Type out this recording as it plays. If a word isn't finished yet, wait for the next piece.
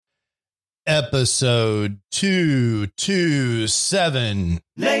Episode 227.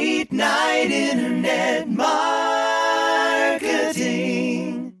 Late Night Internet Marketing.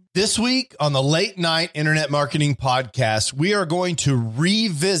 This week on the Late Night Internet Marketing Podcast, we are going to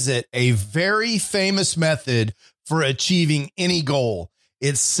revisit a very famous method for achieving any goal.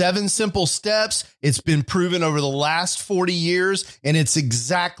 It's 7 simple steps. It's been proven over the last 40 years, and it's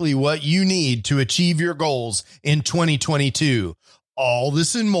exactly what you need to achieve your goals in 2022. All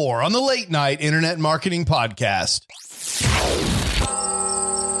this and more on the Late Night Internet Marketing Podcast.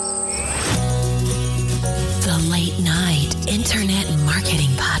 The Late Night Internet Marketing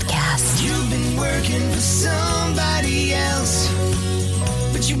Podcast. You've been working for somebody else,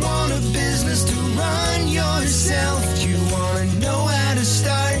 but you want a business to run yourself. You want to know how to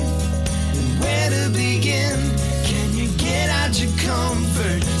start and where to begin. Can you get out your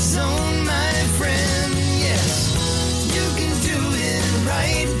comfort zone, my friend? Yes, you can do it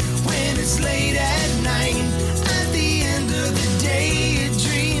right when it's late at night. At the end of the day, your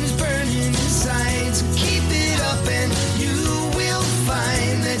dreams burning inside. So keep it up and you will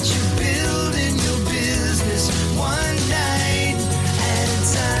find that you're building your business one night at a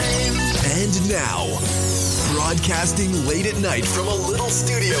time. And now, broadcasting late at night from a little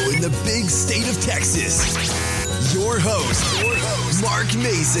studio in the big state of Texas, your host, Mark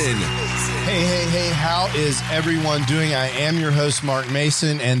Mason. Hey, how is everyone doing? I am your host, Mark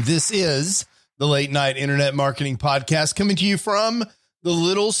Mason, and this is the Late Night Internet Marketing Podcast coming to you from the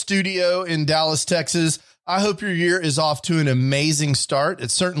little studio in Dallas, Texas. I hope your year is off to an amazing start.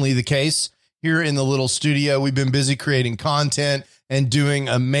 It's certainly the case here in the little studio. We've been busy creating content and doing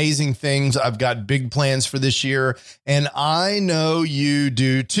amazing things. I've got big plans for this year, and I know you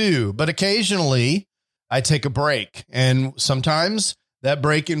do too. But occasionally I take a break, and sometimes that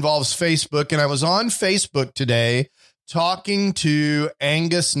break involves Facebook. And I was on Facebook today talking to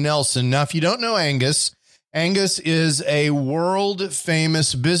Angus Nelson. Now, if you don't know Angus is a world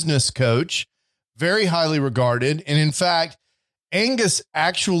famous business coach, very highly regarded. And in fact, Angus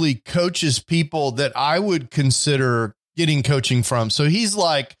actually coaches people that I would consider getting coaching from. So he's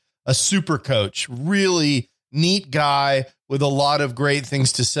like a super coach, really neat guy with a lot of great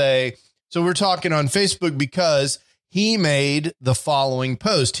things to say. So we're talking on Facebook because he made the following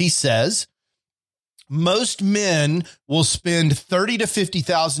post. He says, most men will spend $30,000 to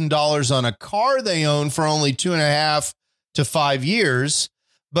 $50,000 on a car they own for only 2.5 to 5 years,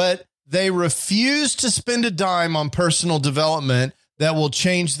 but they refuse to spend a dime on personal development that will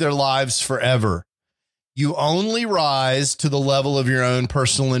change their lives forever. You only rise to the level of your own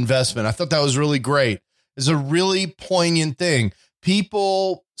personal investment. I thought that was really great. It's a really poignant thing.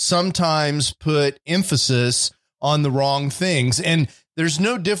 People sometimes put emphasis on the wrong things. And there's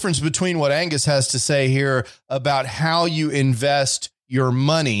no difference between what Angus has to say here about how you invest your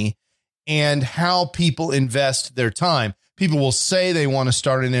money and how people invest their time. People will say they want to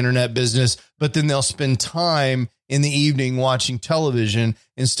start an internet business, but then they'll spend time in the evening watching television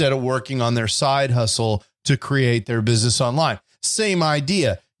instead of working on their side hustle to create their business online. Same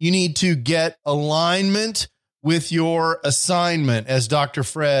idea. You need to get alignment with your assignment. As Dr.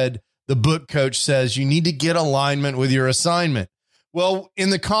 Fred, the book coach, says, you need to get alignment with your assignment. Well, in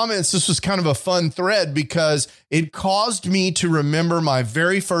the comments, this was kind of a fun thread because it caused me to remember my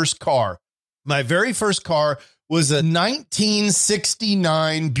very first car. My very first car was a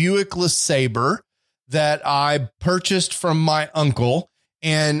 1969 Buick LeSabre that I purchased from my uncle,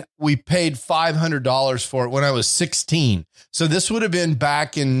 and we paid $500 for it when I was 16. So this would have been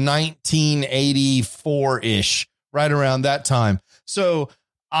back in 1984-ish, right around that time. So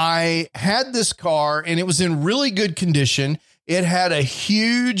I had this car, and it was in really good condition. It had a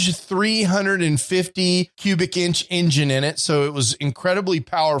huge 350 cubic inch engine in it, so it was incredibly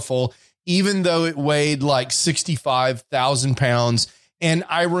powerful, even though it weighed like 65,000 pounds. And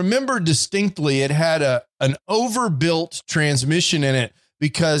I remember distinctly it had an overbuilt transmission in it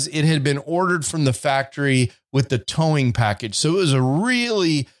because it had been ordered from the factory with the towing package. So it was a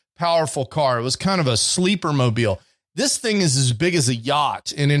really powerful car. It was kind of a sleeper mobile. This thing is as big as a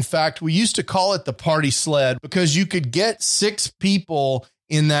yacht. And in fact, we used to call it the party sled because you could get 6 people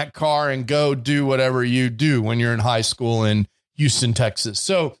in that car and go do whatever you do when you're in high school in Houston, Texas.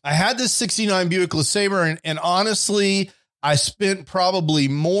 So I had this 69 Buick LeSabre, and honestly, I spent probably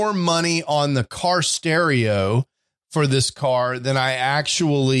more money on the car stereo for this car than I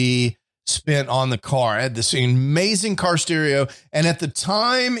actually spent on the car. I had this amazing car stereo. And at the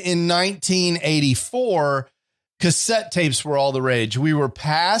time in 1984, cassette tapes were all the rage. We were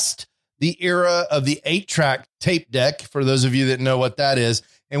past the era of the 8-track tape deck, for those of you that know what that is,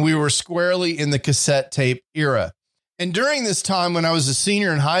 and we were squarely in the cassette tape era. And during this time, when I was a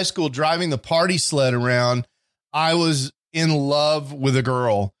senior in high school, driving the party sled around, I was in love with a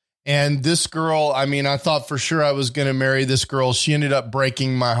girl. And this girl, I mean, I thought for sure I was going to marry this girl. She ended up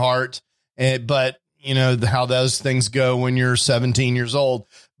breaking my heart. But you know how those things go when you're 17 years old.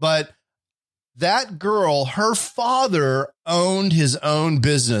 But that girl, her father owned his own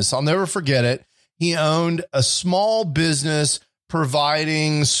business. I'll never forget it. He owned a small business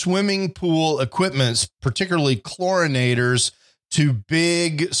providing swimming pool equipment, particularly chlorinators, to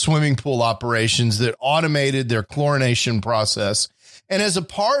big swimming pool operations that automated their chlorination process. And as a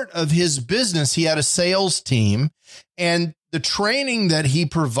part of his business, he had a sales team, and the training that he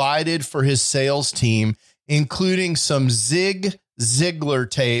provided for his sales team, including some Zig Ziglar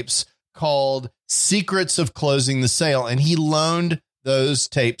tapes called Secrets of Closing the Sale. And he loaned those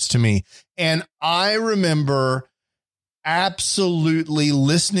tapes to me. And I remember absolutely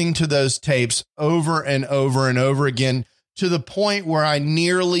listening to those tapes over and over and over again, to the point where I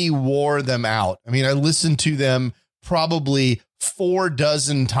nearly wore them out. I mean, I listened to them probably 4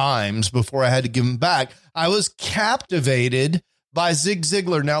 dozen times before I had to give them back. I was captivated by Zig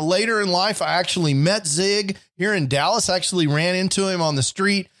Ziglar. Now, later in life, I actually met Zig here in Dallas. I actually ran into him on the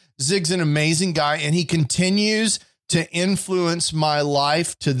street. Zig's an amazing guy, and he continues to influence my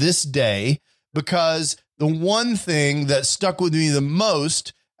life to this day, because the one thing that stuck with me the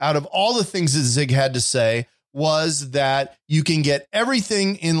most out of all the things that Zig had to say was that you can get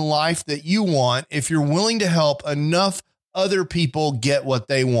everything in life that you want if you're willing to help enough other people get what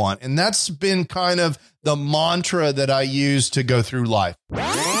they want. And that's been kind of the mantra that I use to go through life.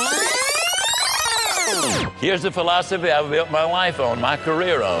 Here's the philosophy I've built my life on, my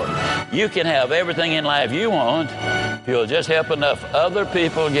career on. You can have everything in life you want if you'll just help enough other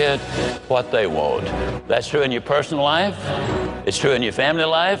people get what they want. That's true in your personal life. It's true in your family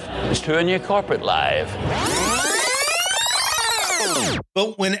life. It's true in your corporate life.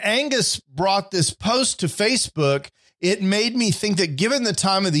 But when Angus brought this post to Facebook, it made me think that given the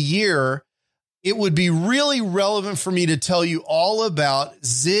time of the year, it would be really relevant for me to tell you all about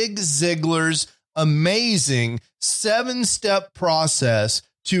Zig Ziglar's amazing 7-step process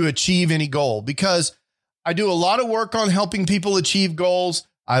to achieve any goal, because I do a lot of work on helping people achieve goals.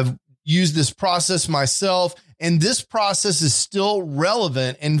 I've used this process myself, and this process is still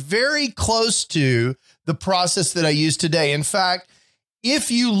relevant and very close to the process that I use today. In fact,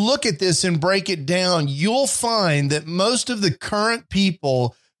 if you look at this and break it down, you'll find that most of the current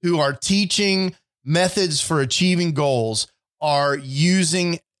people who are teaching methods for achieving goals are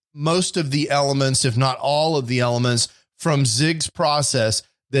using most of the elements, if not all of the elements, from Zig's process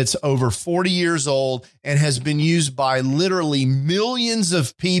that's over 40 years old and has been used by literally millions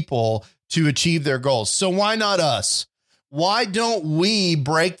of people to achieve their goals. So why not us? Why don't we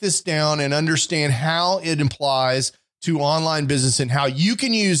break this down and understand how it applies to online business and how you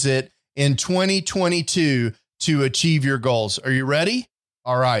can use it in 2022 to achieve your goals? Are you ready?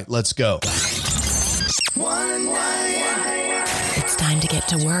 All right, let's go. It's time to get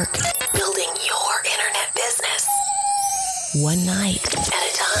to work building your internet business. One night at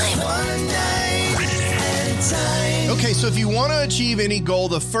a time. Okay, so if you want to achieve any goal,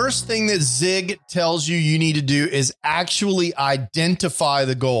 the first thing that Zig tells you need to do is actually identify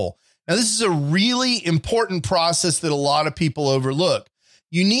the goal. Now, this is a really important process that a lot of people overlook.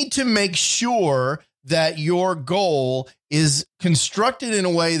 You need to make sure that your goal is constructed in a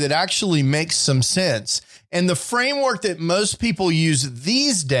way that actually makes some sense. And the framework that most people use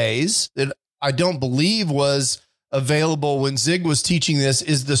these days, that I don't believe was available when Zig was teaching this,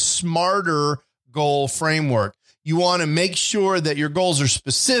 is the SMARTER goal framework. You want to make sure that your goals are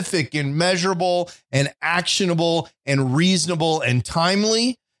specific and measurable and actionable and reasonable and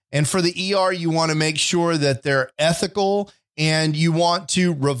timely. And for the ER, you want to make sure that they're ethical, and you want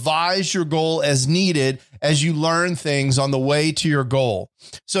to revise your goal as needed as you learn things on the way to your goal.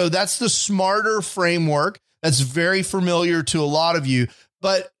 So that's the SMARTER framework. That's very familiar to a lot of you.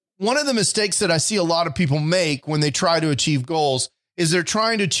 But one of the mistakes that I see a lot of people make when they try to achieve goals is they're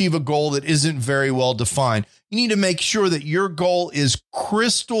trying to achieve a goal that isn't very well defined. You need to make sure that your goal is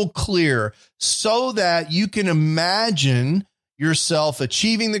crystal clear so that you can imagine yourself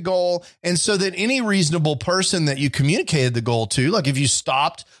achieving the goal, and so that any reasonable person that you communicated the goal to, like if you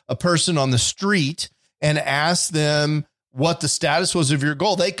stopped a person on the street and asked them what the status was of your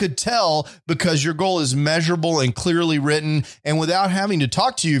goal, they could tell, because your goal is measurable and clearly written, and without having to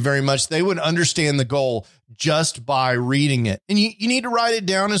talk to you very much, they would understand the goal just by reading it. And you need to write it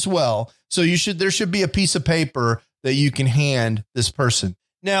down as well. So there should be a piece of paper that you can hand this person.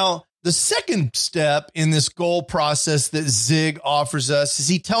 Now, the second step in this goal process that Zig offers us is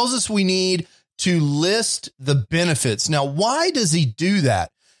he tells us we need to list the benefits. Now, why does he do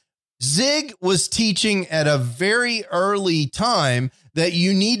that? Zig was teaching at a very early time that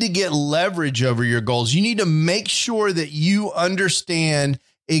you need to get leverage over your goals. You need to make sure that you understand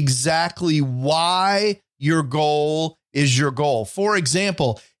exactly why your goal is your goal. For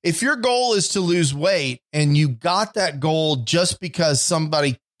example, if your goal is to lose weight and you got that goal just because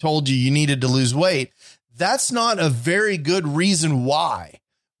somebody told you needed to lose weight, that's not a very good reason why.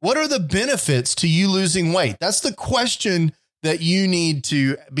 What are the benefits to you losing weight? That's the question that you need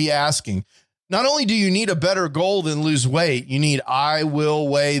to be asking. Not only do you need a better goal than lose weight, you need, I will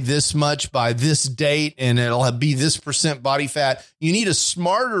weigh this much by this date and it'll be this % body fat. You need a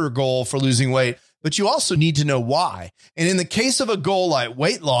smarter goal for losing weight, but you also need to know why. And in the case of a goal like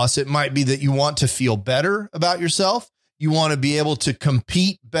weight loss, it might be that you want to feel better about yourself. You want to be able to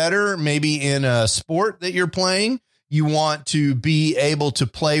compete better, maybe in a sport that you're playing. You want to be able to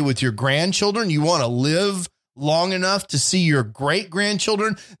play with your grandchildren. You want to live long enough to see your great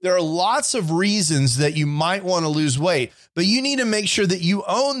grandchildren. There are lots of reasons that you might want to lose weight, but you need to make sure that you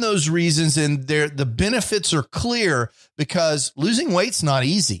own those reasons and the benefits are clear, because losing weight's not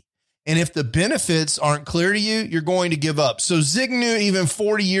easy. And if the benefits aren't clear to you, you're going to give up. So Zig knew even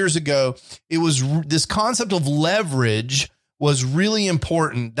 40 years ago, it was this concept of leverage was really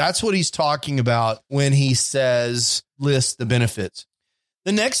important. That's what he's talking about when he says list the benefits.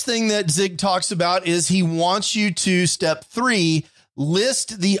 The next thing that Zig talks about is he wants you to, step 3,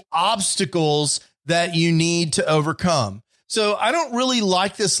 list the obstacles that you need to overcome. So I don't really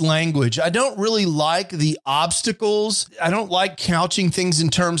like this language. I don't really like the obstacles. I don't like couching things in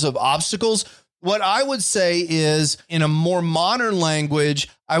terms of obstacles. What I would say is, in a more modern language,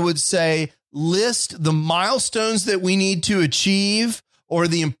 I would say list the milestones that we need to achieve or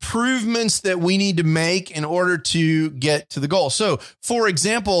the improvements that we need to make in order to get to the goal. So, for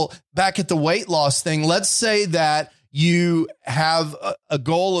example, back at the weight loss thing, let's say that you have a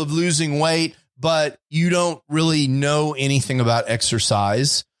goal of losing weight, but you don't really know anything about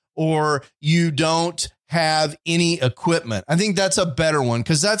exercise, or you don't have any equipment. I think that's a better one,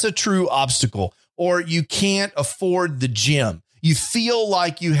 because that's a true obstacle. Or you can't afford the gym. You feel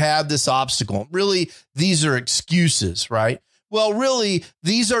like you have this obstacle. Really, these are excuses, right? Well, really,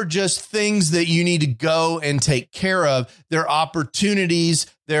 these are just things that you need to go and take care of. They're opportunities.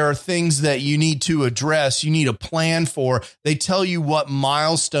 There are things that you need to address. You need a plan for. They tell you what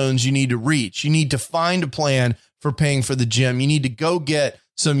milestones you need to reach. You need to find a plan for paying for the gym. You need to go get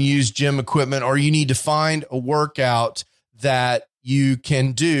some used gym equipment, or you need to find a workout that you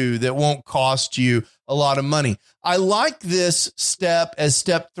can do that won't cost you a lot of money. I like this step as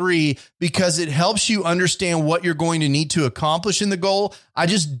step 3 because it helps you understand what you're going to need to accomplish in the goal. I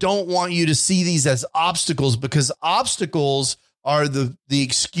just don't want you to see these as obstacles, because obstacles are the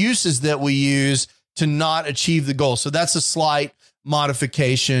excuses that we use to not achieve the goal. So that's a slight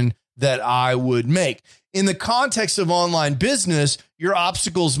modification that I would make. In the context of online business, your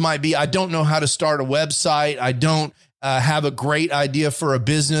obstacles might be, I don't know how to start a website. I don't have a great idea for a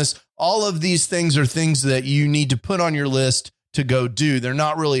business. All of these things are things that you need to put on your list to go do. They're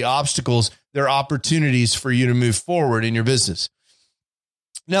not really obstacles. They're opportunities for you to move forward in your business.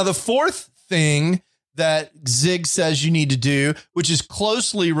 Now, the fourth thing that Zig says you need to do, which is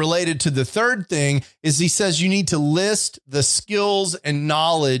closely related to the third thing, is he says you need to list the skills and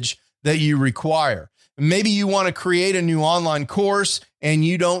knowledge that you require. Maybe you want to create a new online course and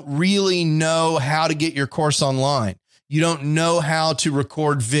you don't really know how to get your course online. You don't know how to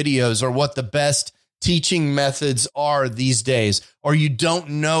record videos or what the best teaching methods are these days, or you don't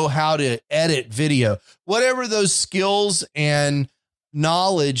know how to edit video. Whatever those skills and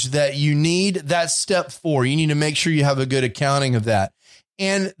knowledge that you need, that's step 4. You need to make sure you have a good accounting of that.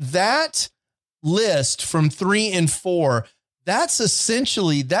 And that list from 3 and 4, that's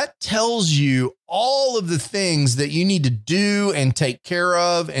essentially, that tells you all of the things that you need to do and take care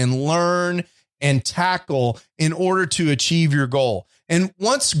of and learn and tackle in order to achieve your goal. And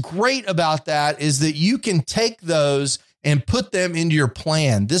what's great about that is that you can take those and put them into your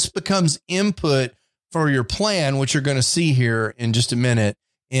plan. This becomes input for your plan, which you're going to see here in just a minute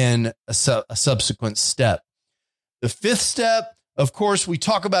in a subsequent step. The 5th step, of course, we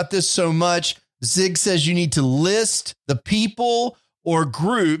talk about this so much. Zig says you need to list the people or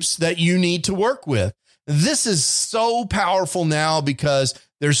groups that you need to work with. This is so powerful now because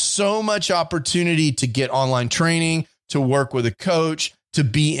there's so much opportunity to get online training, to work with a coach, to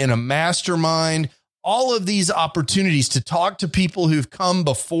be in a mastermind, all of these opportunities to talk to people who've come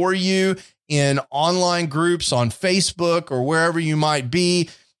before you in online groups on Facebook or wherever you might be.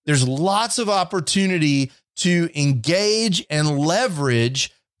 There's lots of opportunity to engage and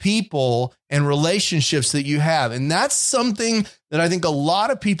leverage people and relationships that you have. And that's something that I think a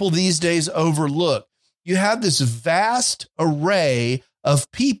lot of people these days overlook. You have this vast array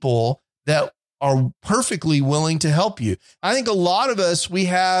of people that are perfectly willing to help you. I think a lot of us, we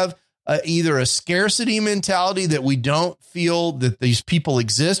have either a scarcity mentality that we don't feel that these people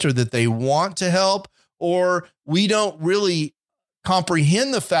exist or that they want to help, or we don't really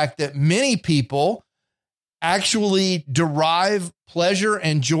comprehend the fact that many people actually derive pleasure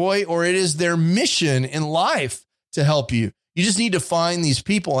and joy, or it is their mission in life to help you. You just need to find these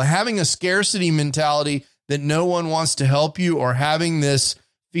people. Having a scarcity mentality that no one wants to help you, or having this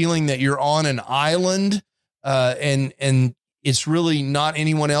feeling that you're on an island and it's really not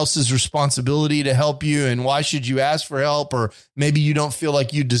anyone else's responsibility to help you. And why should you ask for help? Or maybe you don't feel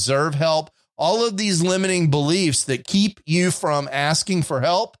like you deserve help. All of these limiting beliefs that keep you from asking for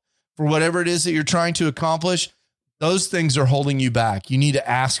help for whatever it is that you're trying to accomplish, those things are holding you back. You need to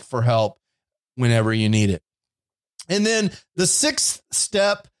ask for help whenever you need it. And then the sixth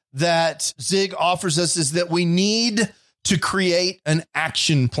step that Zig offers us is that we need to create an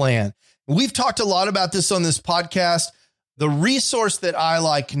action plan. We've talked a lot about this on this podcast. The resource that I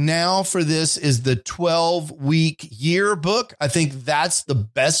like now for this is the 12-week yearbook. I think that's the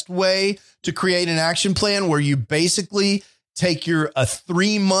best way to create an action plan, where you basically take a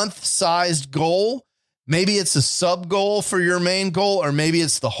 3-month sized goal. Maybe it's a sub goal for your main goal, or maybe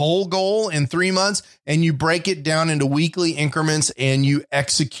it's the whole goal in 3 months, and you break it down into weekly increments and you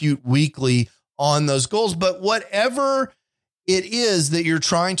execute weekly on those goals. But whatever it is that you're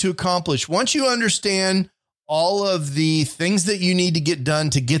trying to accomplish, once you understand all of the things that you need to get done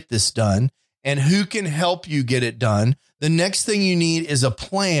to get this done and who can help you get it done, the next thing you need is a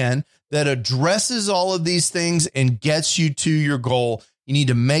plan that addresses all of these things and gets you to your goal. You need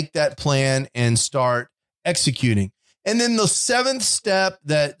to make that plan and start executing. And then the seventh step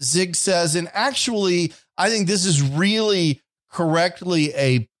that Zig says, and actually, I think this is really correctly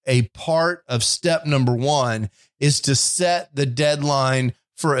a part of step number 1, is to set the deadline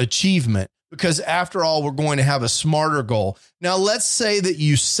for achievement. Because after all, we're going to have a smarter goal. Now, let's say that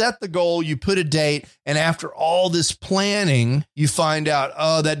you set the goal, you put a date, and after all this planning, you find out,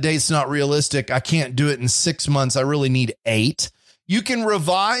 oh, that date's not realistic. I can't do it in 6 months. I really need 8. You can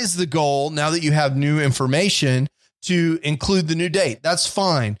revise the goal now that you have new information to include the new date. That's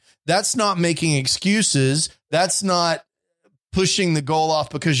fine. That's not making excuses. That's not pushing the goal off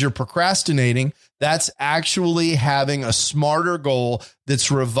because you're procrastinating. That's actually having a smarter goal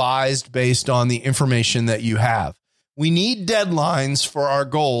that's revised based on the information that you have. We need deadlines for our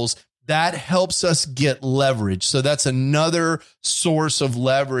goals. That helps us get leverage. So that's another source of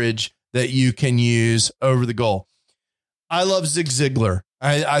leverage that you can use over the goal. I love Zig Ziglar.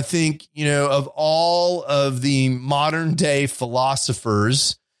 I think, of all of the modern day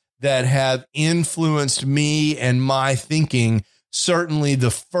philosophers that have influenced me and my thinking, certainly the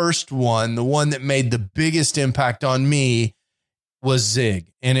first one, the one that made the biggest impact on me, was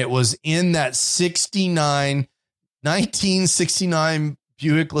Zig. And it was in that 1969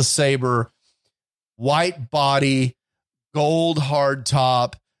 Buick LeSabre, white body, gold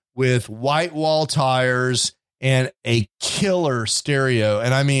hardtop with white wall tires and a killer stereo.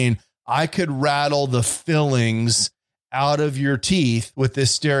 And I mean, I could rattle the fillings out of your teeth with this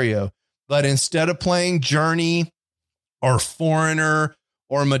stereo. But instead of playing Journey or Foreigner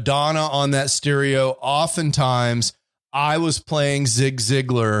or Madonna on that stereo, oftentimes I was playing Zig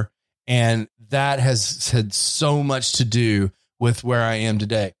Ziglar, and that has had so much to do with where I am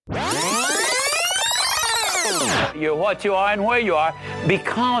today. You're what you are and where you are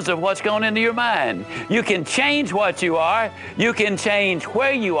because of what's going into your mind. You can change what you are. You can change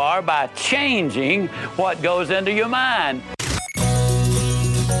where you are by changing what goes into your mind.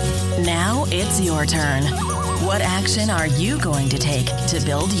 Now it's your turn. What action are you going to take to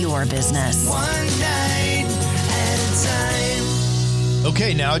build your business? One night at a time.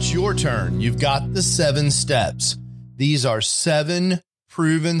 Okay, now it's your turn. You've got the 7 steps. These are 7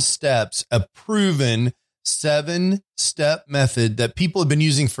 proven steps, a proven 7-step method that people have been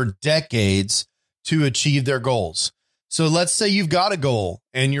using for decades to achieve their goals. So let's say you've got a goal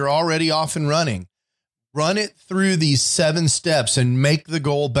and you're already off and running. Run it through these 7 steps and make the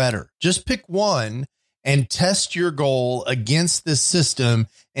goal better. Just pick one and test your goal against this system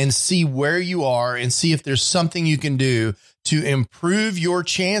and see where you are and see if there's something you can do to improve your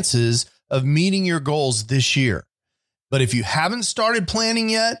chances of meeting your goals this year. But if you haven't started planning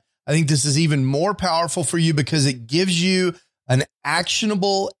yet, I think this is even more powerful for you because it gives you an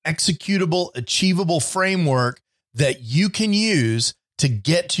actionable, executable, achievable framework that you can use to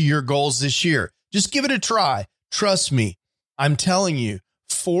get to your goals this year. Just give it a try. Trust me. I'm telling you,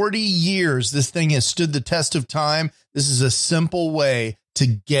 40 years, this thing has stood the test of time. This is a simple way to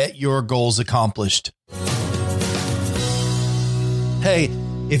get your goals accomplished. Hey,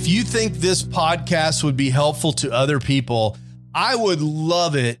 if you think this podcast would be helpful to other people, I would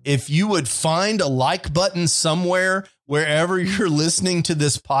love it if you would find a like button somewhere, wherever you're listening to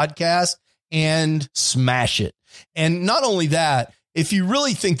this podcast, and smash it. And not only that, if you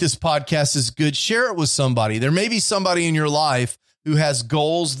really think this podcast is good, share it with somebody. There may be somebody in your life who has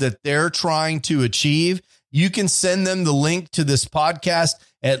goals that they're trying to achieve. You can send them the link to this podcast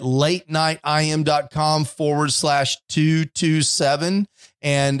at latenightim.com/227,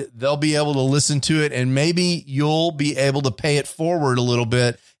 and they'll be able to listen to it. And maybe you'll be able to pay it forward a little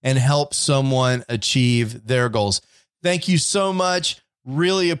bit and help someone achieve their goals. Thank you so much.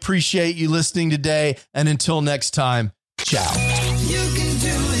 Really appreciate you listening today. And until next time, ciao. You can do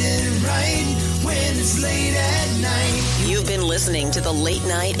it right when it's late at night. You've been listening to the Late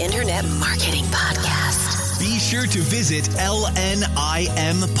Night Internet Marketing Podcast. Be sure to visit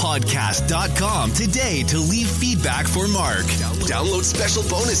lnimpodcast.com today to leave feedback for Mark. Download special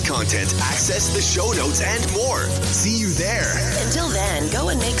bonus content, access the show notes, and more. See you there. Until then, go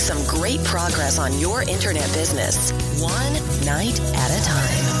and make some great progress on your internet business, one night at a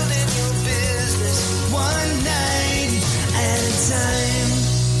time. Building your business one night at a time.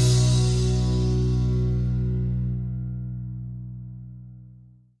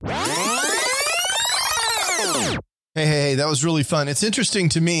 Hey, that was really fun. It's interesting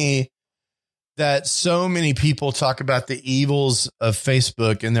to me that so many people talk about the evils of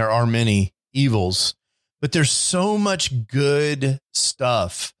Facebook, and there are many evils, but there's so much good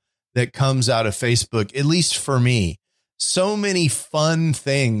stuff that comes out of Facebook, at least for me. So many fun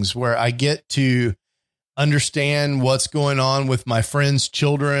things where I get to understand what's going on with my friends'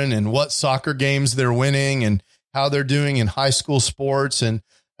 children and what soccer games they're winning and how they're doing in high school sports. And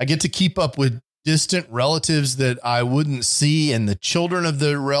I get to keep up with distant relatives that I wouldn't see, and the children of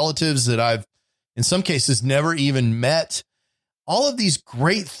the relatives that I've, in some cases, never even met. All of these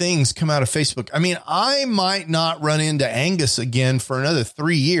great things come out of Facebook. I mean, I might not run into Angus again for another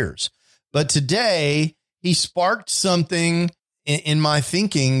 3 years, but today he sparked something in my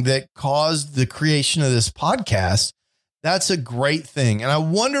thinking that caused the creation of this podcast. That's a great thing. And I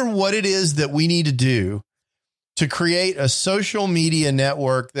wonder what it is that we need to do to create a social media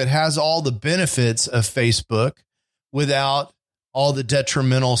network that has all the benefits of Facebook without all the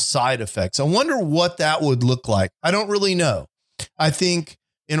detrimental side effects. I wonder what that would look like. I don't really know. I think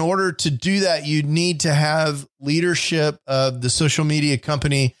in order to do that, you'd need to have leadership of the social media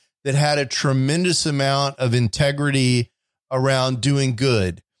company that had a tremendous amount of integrity around doing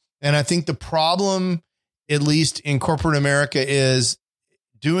good. And I think the problem, at least in corporate America, is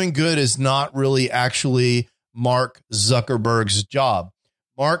doing good is not really actually Mark Zuckerberg's job.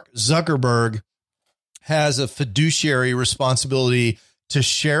 Mark Zuckerberg has a fiduciary responsibility to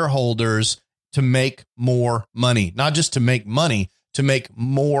shareholders to make more money, not just to make money, to make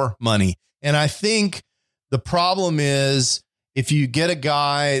more money. And I think the problem is if you get a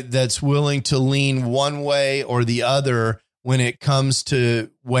guy that's willing to lean one way or the other when it comes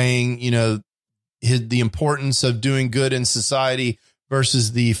to weighing, the importance of doing good in society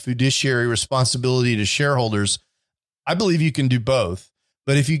versus the fiduciary responsibility to shareholders, I believe you can do both.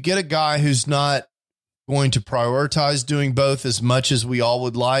 But if you get a guy who's not going to prioritize doing both as much as we all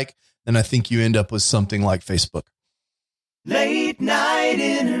would like, then I think you end up with something like Facebook. Late night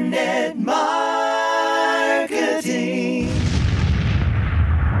internet marketing.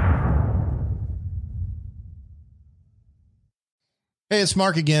 Hey, it's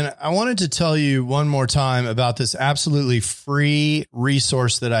Mark again. I wanted to tell you one more time about this absolutely free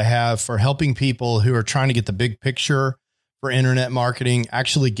resource that I have for helping people who are trying to get the big picture for internet marketing,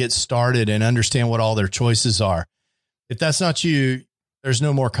 actually get started and understand what all their choices are. If that's not you, there's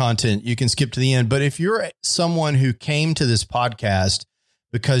no more content. You can skip to the end. But if you're someone who came to this podcast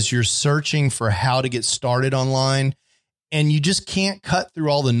because you're searching for how to get started online and you just can't cut through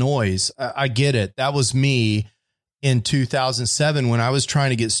all the noise, I get it. That was me. In 2007, when I was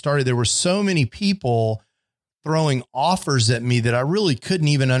trying to get started, there were so many people throwing offers at me that I really couldn't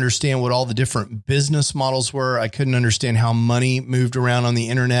even understand what all the different business models were. I couldn't understand how money moved around on the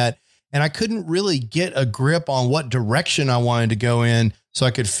internet, and I couldn't really get a grip on what direction I wanted to go in so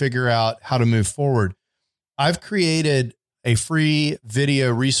I could figure out how to move forward. I've created a free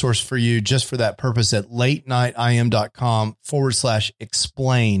video resource for you just for that purpose at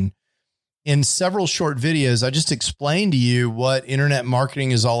latenightim.com/explain. In several short videos, I just explained to you what internet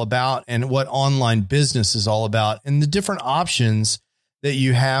marketing is all about and what online business is all about and the different options that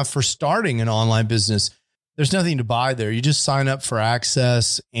you have for starting an online business. There's nothing to buy there. You just sign up for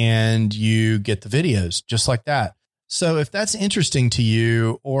access and you get the videos just like that. So if that's interesting to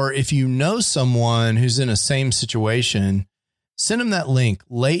you, or if you know someone who's in a same situation, send them that link,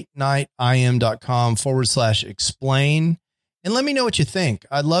 latenightim.com/explain, and let me know what you think.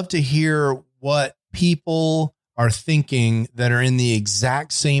 I'd love to hear what people are thinking that are in the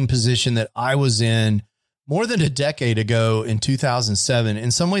exact same position that I was in more than a decade ago in 2007.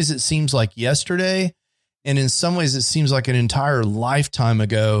 In some ways, it seems like yesterday, and in some ways, it seems like an entire lifetime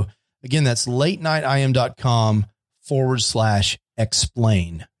ago. Again, that's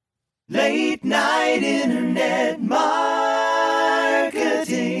latenightim.com/explain. Late night internet marketing.